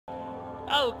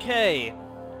Okay.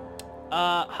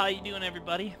 How you doing,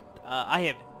 everybody? I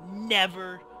have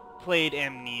never played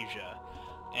Amnesia,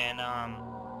 and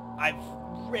I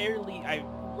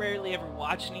rarely ever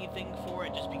watched anything for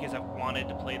it, just because I've wanted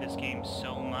to play this game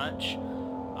so much.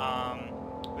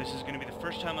 This is going to be the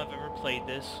first time I've ever played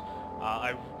this.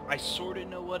 I sort of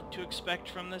know what to expect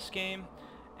from this game,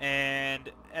 and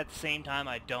at the same time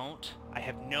I don't. I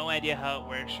have no idea how it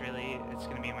works, really. It's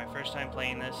going to be my first time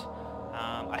playing this.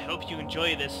 I hope you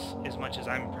enjoy this as much as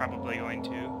I'm probably going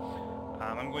to.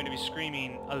 I'm going to be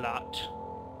screaming a lot,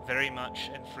 very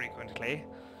much and frequently.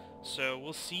 So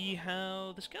we'll see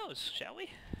how this goes, shall we?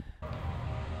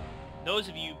 Those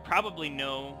of you probably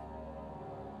know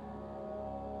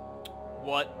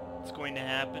what's going to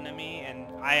happen to me, and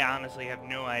I honestly have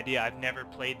no idea. I've never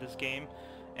played this game,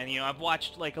 and you know, I've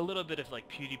watched like a little bit of like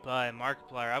PewDiePie and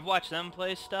Markiplier. I've watched them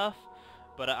play stuff,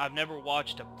 but I've never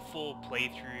watched a full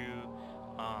playthrough.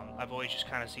 I've always just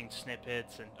kind of seen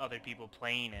snippets and other people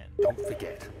playing it. Don't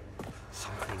forget,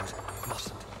 some things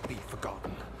mustn't be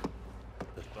forgotten.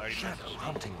 There's a shadow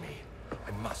hunting me.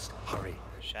 I must hurry.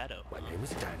 Shadow. My name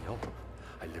is Daniel.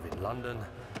 I live in London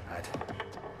at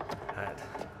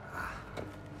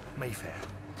Mayfair.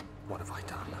 What have I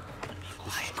done?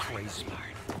 This is crazy.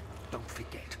 Don't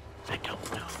forget. I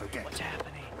don't know forget. what's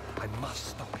happening. I must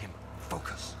stop him.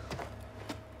 Focus.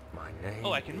 My name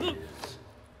Oh, I can move.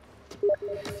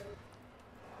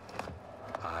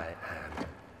 I am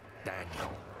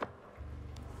Daniel.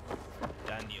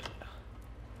 Daniel.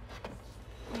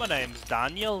 My name's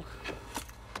Daniel.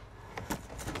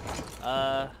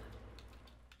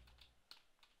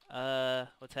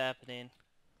 What's happening?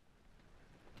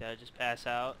 Did I just pass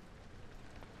out?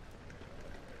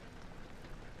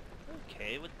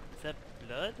 Okay, what is that,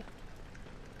 blood?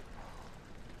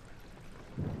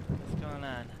 What's going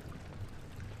on?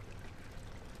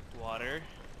 Water.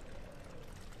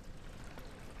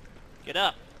 Get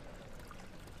up!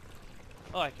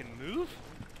 Oh, I can move?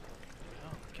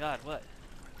 Oh god, what?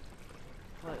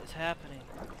 What is happening?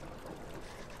 Oh,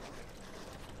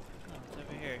 it's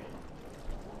over here.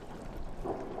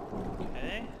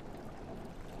 Okay.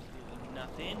 Absolutely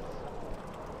nothing.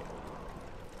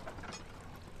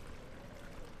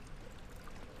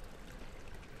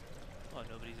 Oh,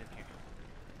 nobody's in here.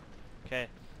 Okay.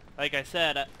 Like I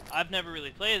said, I've never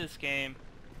really played this game,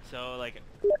 so like,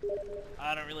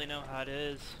 I don't really know how it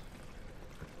is.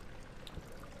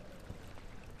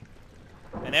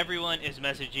 And everyone is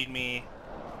messaging me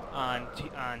on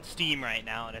Steam right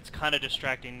now, and it's kind of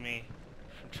distracting me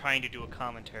from trying to do a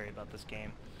commentary about this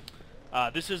game.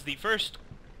 This is the first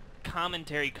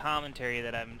commentary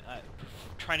that I'm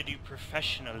trying to do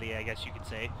professionally, I guess you could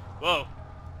say. Whoa!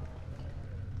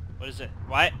 What is it?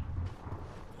 What?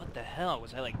 What the hell?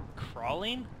 Was I like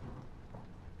crawling?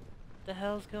 What the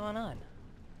hell's going on?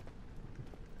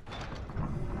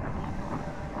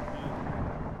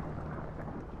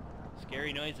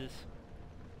 Scary noises.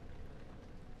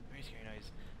 Very scary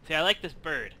noise. See, I like this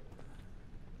bird.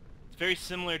 It's very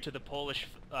similar to the Polish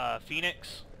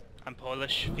phoenix. I'm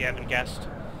Polish, if you haven't guessed.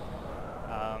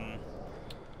 And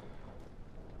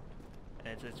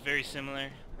it's very similar.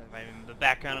 The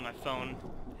background of my phone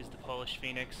is the Polish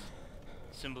phoenix.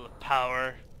 Symbol of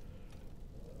power.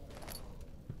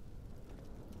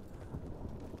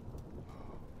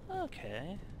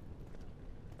 Okay.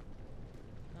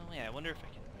 Oh yeah, I wonder if I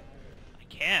can... I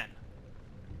can!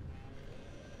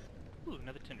 Ooh,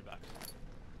 another tinderbox.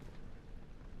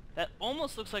 That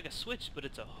almost looks like a switch, but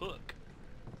it's a hook.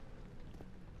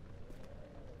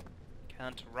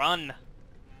 Can't run!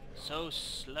 So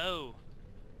slow.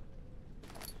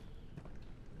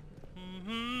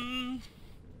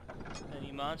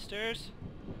 Any monsters?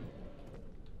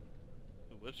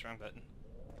 Ooh, whoops, wrong button.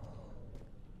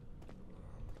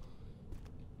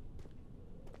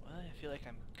 Well, I feel like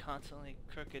I'm constantly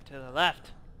crooked to the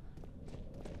left.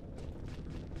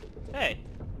 Hey,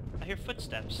 I hear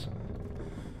footsteps.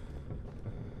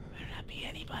 Better not be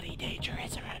anybody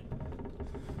dangerous around.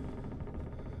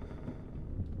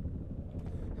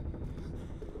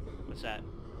 What's that?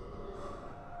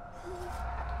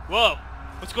 Whoa!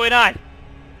 What's going on?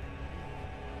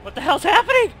 What the hell's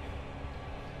happening?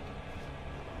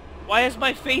 Why is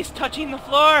my face touching the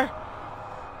floor?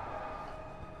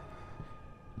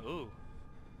 Ooh.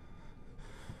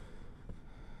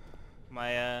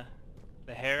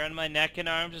 The hair on my neck and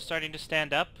arms is starting to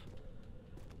stand up.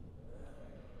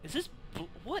 Is this...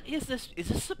 what is this? Is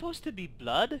this supposed to be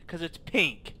blood? 'Cause it's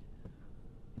pink.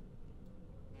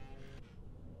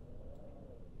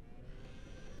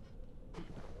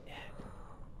 Yeah.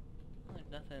 Well,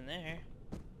 there's nothing there.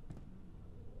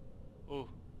 Ooh.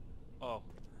 Oh.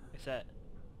 Is that...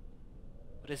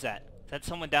 What is that? Is that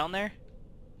someone down there?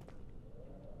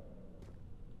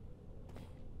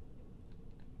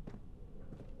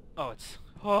 Oh, it's...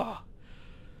 Oh!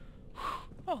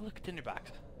 Oh, look, a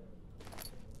tinderbox.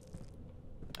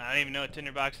 I don't even know what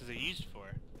tinderboxes are used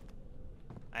for.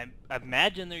 I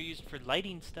imagine they're used for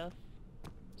lighting stuff.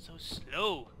 So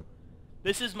slow.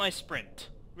 This is my sprint.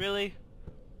 Really?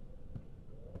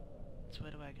 So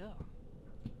where do I go?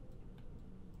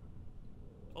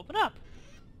 Open up!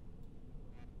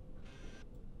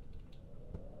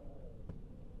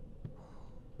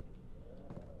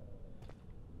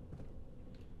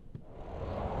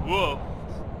 Whoa!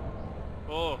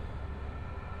 Oh!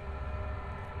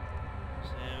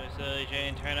 Slowly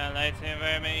Jane, turn on lights in the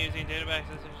environment using data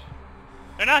boxes.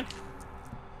 Turn on!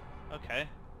 Okay.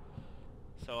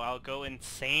 So I'll go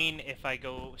insane if I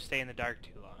stay in the dark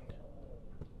too long.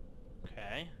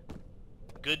 Okay.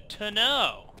 Good to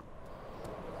know!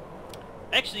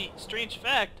 Actually, strange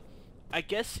fact, I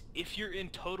guess if you're in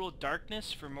total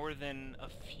darkness for more than a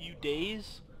few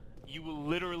days, you will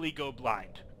literally go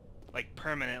blind. Like,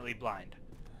 permanently blind.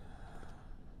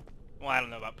 Well, I don't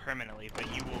know about permanently, but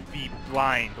you will be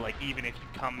blind, like, even if you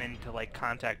come into, like,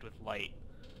 contact with light.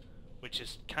 Which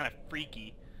is kind of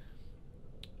freaky.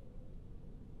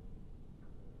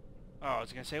 Oh, I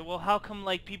was gonna say, well, how come,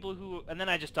 like, people who... And then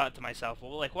I just thought to myself,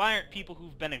 well, like, why aren't people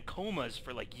who've been in comas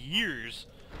for, like, years,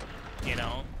 you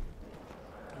know?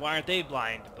 Why aren't they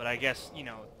blind? But I guess, you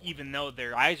know, even though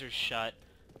their eyes are shut,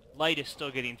 light is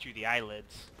still getting through the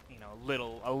eyelids. You know,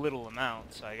 a little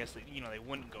amount, so I guess, you know, they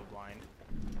wouldn't go blind.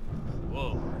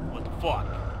 Whoa, what the fuck?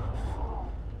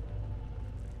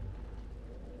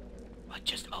 What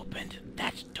just opened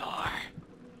that door?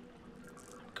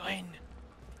 I'm going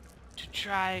to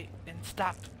try and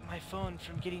stop my phone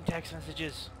from getting text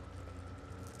messages.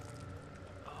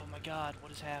 Oh my god,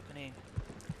 what is happening?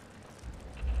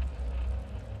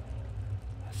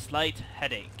 A slight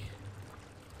headache.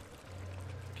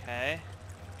 Okay.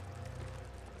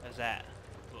 How's that?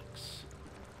 Books.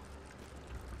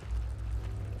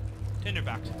 Tinder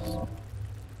boxes.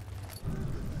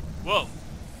 Whoa!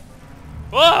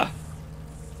 Whoa!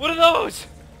 What are those?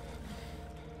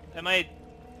 And my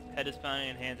head is pounding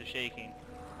and hands are shaking.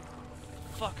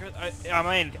 Fuck, am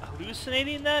I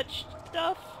hallucinating that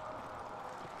stuff?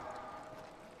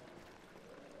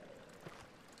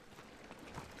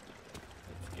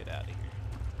 Let's get out of here.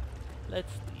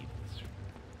 Let's leave this room.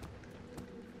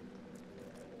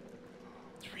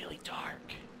 It's really dark.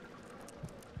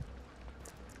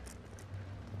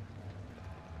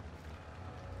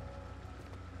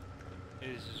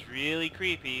 This is really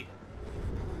creepy.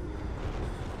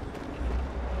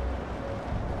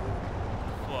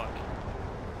 Fuck.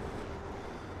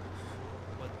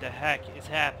 What the heck is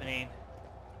happening?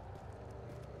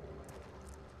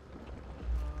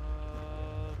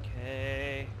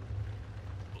 Okay.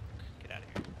 Book. Get out of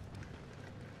here.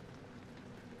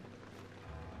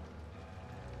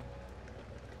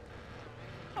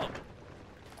 Oh.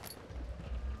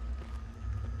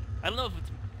 I don't know if it's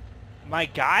my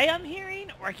guy I'm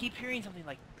hearing, or I keep hearing something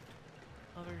like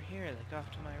over here, like off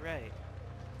to my right.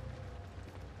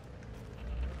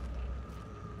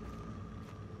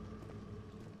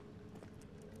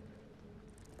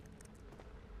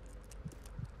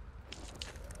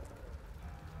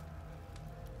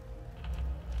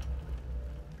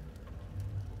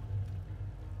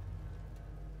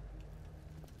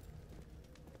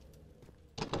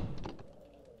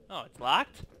 Oh, it's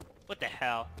locked? What the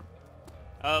hell?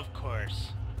 Of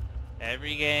course.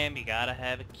 Every game, you gotta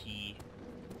have a key.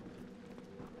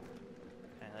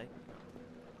 I like...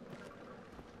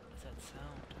 What's that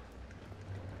sound?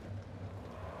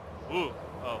 Ooh!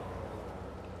 Oh.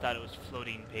 Thought it was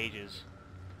floating pages.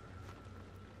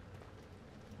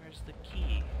 Where's the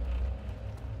key?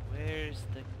 Where's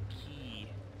the key?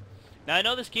 Now, I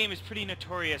know this game is pretty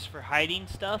notorious for hiding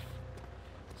stuff,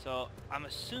 so I'm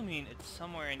assuming it's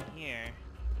somewhere in here.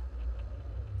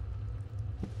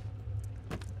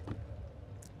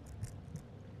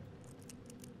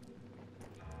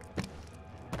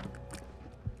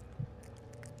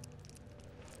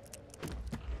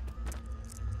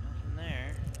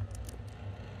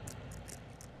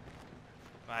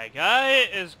 My guy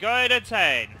is going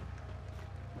insane.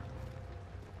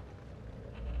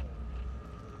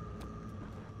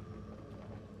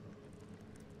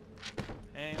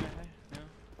 Anyway, no.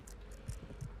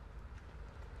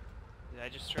 Did I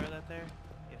just throw that there?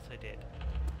 Yes, I did.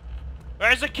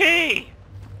 Where's the key?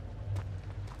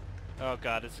 Oh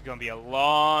god, this is gonna be a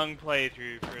long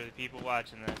playthrough for the people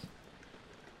watching this.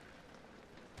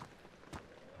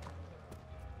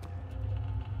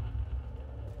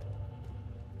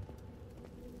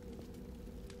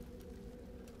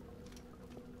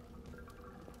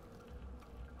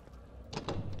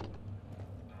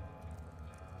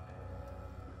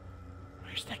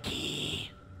 Where's the key?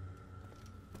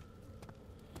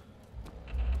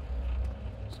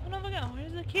 Son of a gun,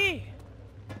 where's the key?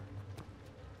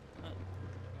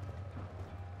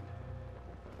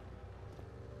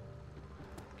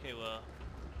 Okay, well.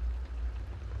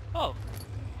 Oh!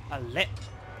 A lit.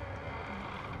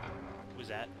 What was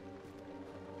that?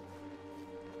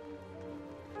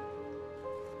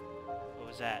 What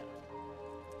was that?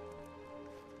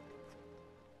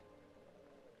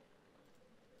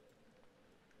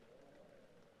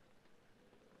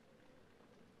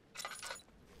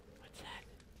 What's that?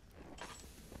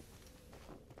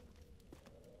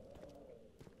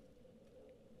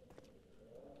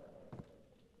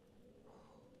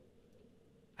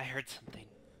 I heard something.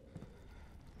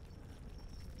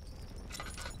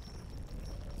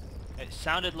 It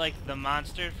sounded like the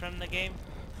monster from the game.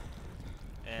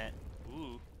 And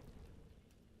ooh.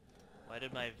 Why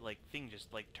did my like thing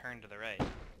just like turn to the right?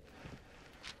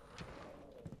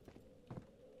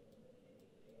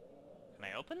 Can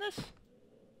I open this?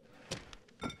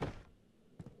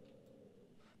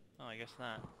 Oh, I guess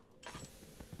not.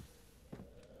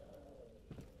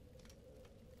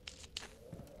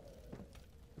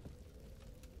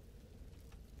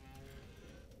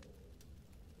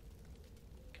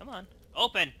 Come on.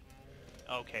 Open!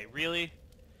 Okay, really?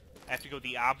 I have to go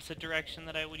the opposite direction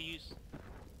that I would use?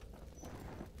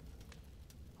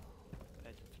 I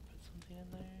have to put something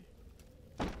in there?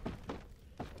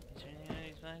 Is there anything on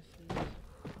these boxes?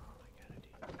 Oh,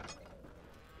 I gotta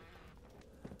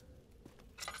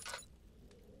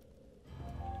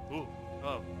do. Ooh.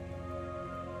 Oh.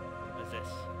 What is this?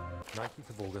 19th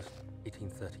of August,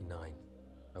 1839.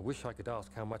 I wish I could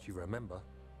ask how much you remember.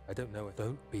 I don't know if...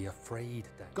 Don't be afraid,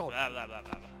 Dad. God! Blah, blah, blah,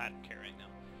 blah, blah. I don't care right now.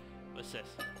 What's this?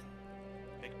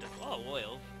 Picked up... Oh,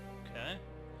 oil. Okay.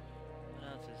 What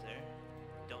else is there?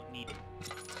 Don't need it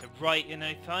to write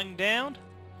anything down.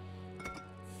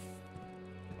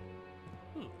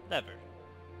 Ooh, lever.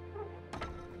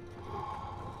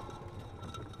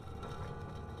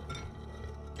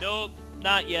 Nope,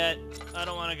 not yet. I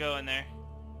don't want to go in there.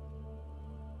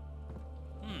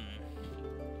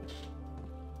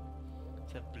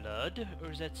 Is that blood,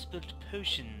 or is that spilled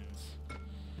potions?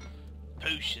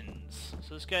 Potions.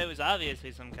 So this guy was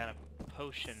obviously some kind of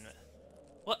potion.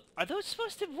 What are those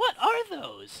supposed to... What are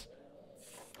those?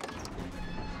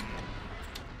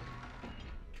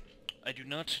 I do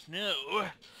not know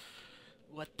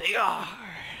what they are.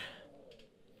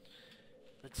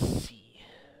 Let's see.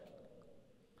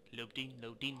 Loading,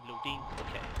 loading, loading.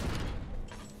 Okay.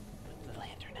 Put the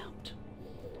lantern out.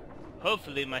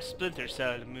 Hopefully my splinter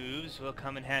cell moves will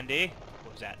come in handy.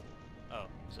 What was that? Oh,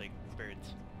 it's like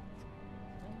birds.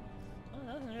 Well,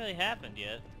 that hasn't really happened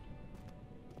yet.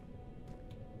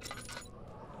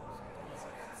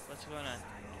 What's going on?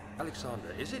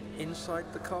 Alexander, is it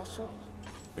inside the castle?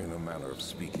 In a manner of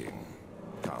speaking.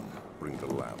 Come, bring the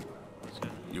lamp.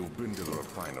 You've been to the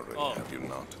refinery, have you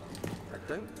not? I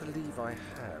don't believe I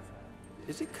have.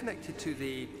 Is it connected to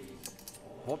the...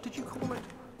 What did you call it?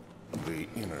 The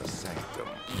inner sanctum.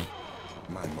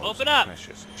 My most Open up!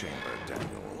 precious chamber,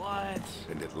 Daniel. What?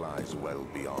 And it lies well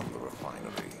beyond the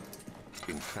refinery.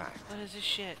 In fact, What is this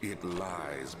shit? it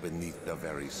lies beneath the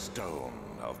very stone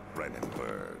of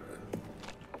Brennenburg.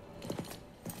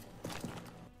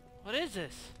 What is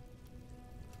this?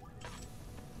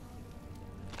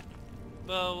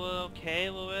 Well, okay,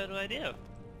 well, what do I do?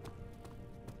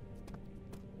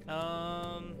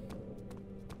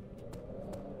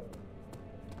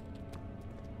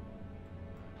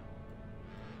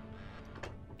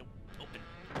 Open.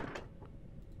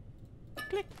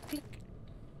 Click, click.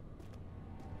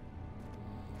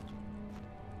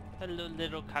 Hello,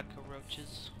 little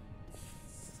cockroaches.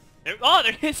 Oh,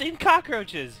 they're the same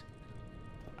cockroaches!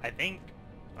 I think.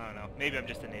 I don't know. Maybe I'm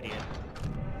just an idiot.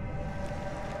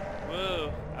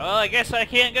 Whoa. Well, I guess I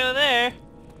can't go there.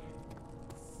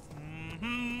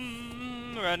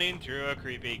 Running through a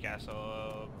creepy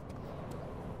castle.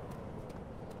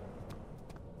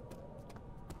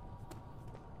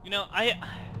 You know, do I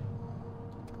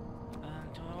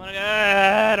want to go?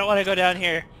 I don't want to go down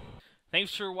here.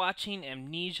 Thanks for watching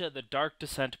Amnesia: The Dark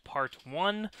Descent Part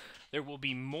 1. There will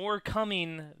be more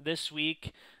coming this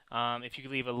week. If you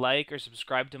could leave a like or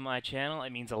subscribe to my channel,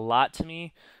 it means a lot to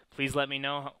me. Please let me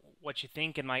know what you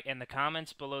think in the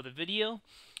comments below the video.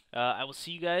 I will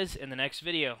see you guys in the next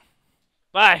video.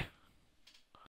 Bye!